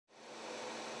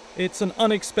It's an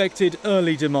unexpected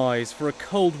early demise for a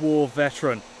Cold War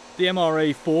veteran. The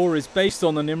MRA4 is based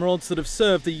on the Nimrods that have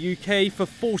served the UK for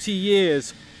 40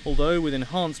 years, although with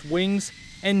enhanced wings,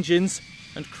 engines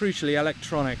and crucially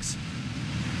electronics.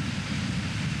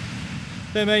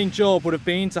 Their main job would have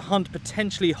been to hunt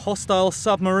potentially hostile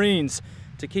submarines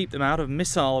to keep them out of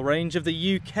missile range of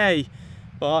the UK.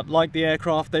 But like the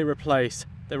aircraft they replace,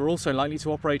 they were also likely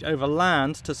to operate over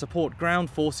land to support ground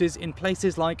forces in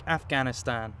places like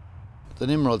Afghanistan. The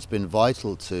Nimrod's been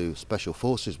vital to Special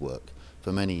Forces work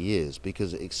for many years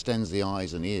because it extends the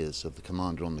eyes and ears of the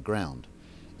commander on the ground.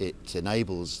 It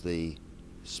enables the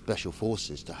Special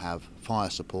Forces to have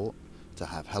fire support, to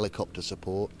have helicopter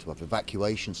support, to have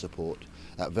evacuation support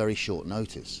at very short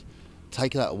notice.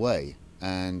 Take that away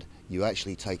and you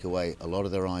actually take away a lot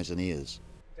of their eyes and ears.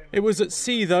 It was at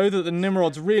sea, though, that the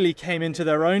Nimrods really came into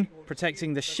their own,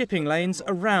 protecting the shipping lanes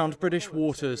around British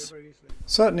waters.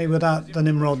 Certainly without the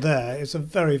Nimrod there, it's a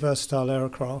very versatile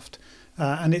aircraft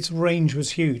and its range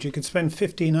was huge. It could spend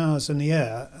 15 hours in the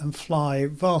air and fly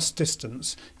vast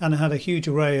distance, and it had a huge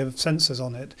array of sensors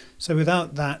on it. So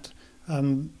without that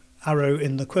arrow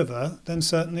in the quiver, then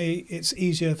certainly it's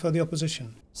easier for the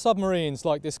opposition. Submarines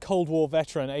like this Cold War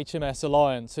veteran HMS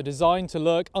Alliance are designed to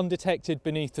lurk undetected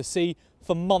beneath the sea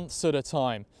for months at a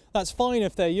time. That's fine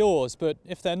if they're yours, but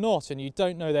if they're not and you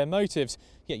don't know their motives,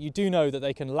 yet you do know that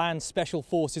they can land special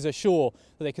forces ashore,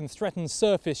 that they can threaten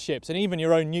surface ships and even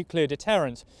your own nuclear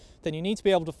deterrent, then you need to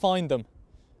be able to find them,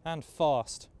 and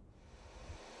fast.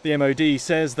 The MOD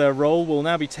says their role will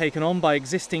now be taken on by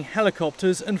existing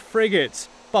helicopters and frigates,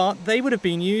 but they would have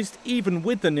been used even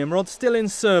with the Nimrod still in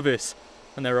service.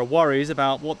 And there are worries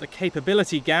about what the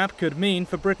capability gap could mean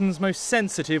for Britain's most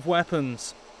sensitive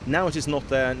weapons. Now it is not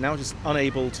there, now it is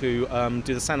unable to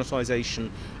do the sanitisation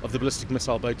of the ballistic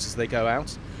missile boats as they go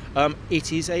out.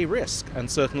 It is a risk, and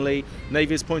certainly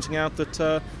Navy is pointing out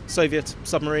that Soviet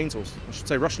submarines, or I should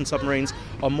say Russian submarines,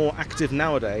 are more active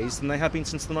nowadays than they have been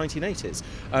since the 1980s.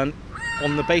 And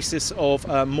on the basis of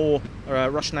more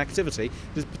Russian activity,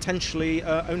 it is potentially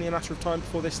only a matter of time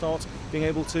before they start being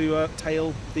able to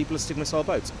tail the ballistic missile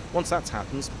boats. Once that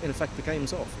happens, in effect the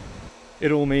game's off.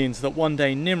 It all means that one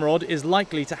day Nimrod is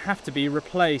likely to have to be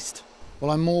replaced. Well,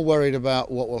 I'm more worried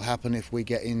about what will happen if we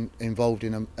get involved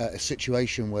in a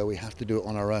situation where we have to do it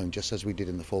on our own, just as we did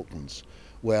in the Falklands,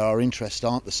 where our interests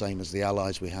aren't the same as the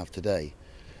allies we have today.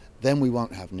 Then we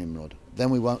won't have Nimrod, then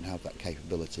we won't have that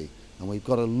capability, and we've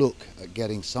got to look at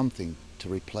getting something to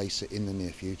replace it in the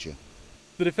near future.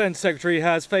 The Defence Secretary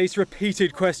has faced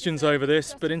repeated questions over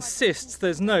this, but insists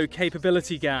there's no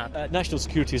capability gap. National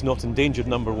security is not endangered,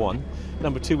 number one.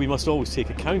 Number two, we must always take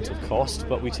account of cost,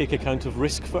 but we take account of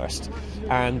risk first.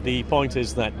 And the point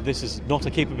is that this is not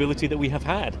a capability that we have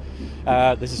had.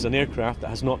 This is an aircraft that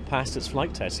has not passed its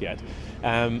flight test yet.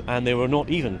 And they were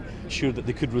not even sure that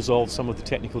they could resolve some of the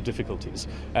technical difficulties.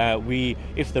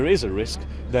 If there is a risk,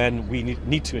 then we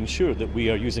need to ensure that we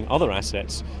are using other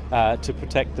assets to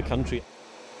protect the country.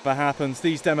 Whatever happens,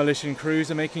 these demolition crews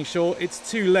are making sure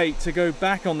it's too late to go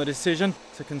back on the decision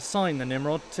to consign the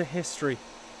Nimrod to history.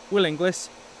 Will Inglis,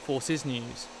 Forces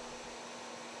News.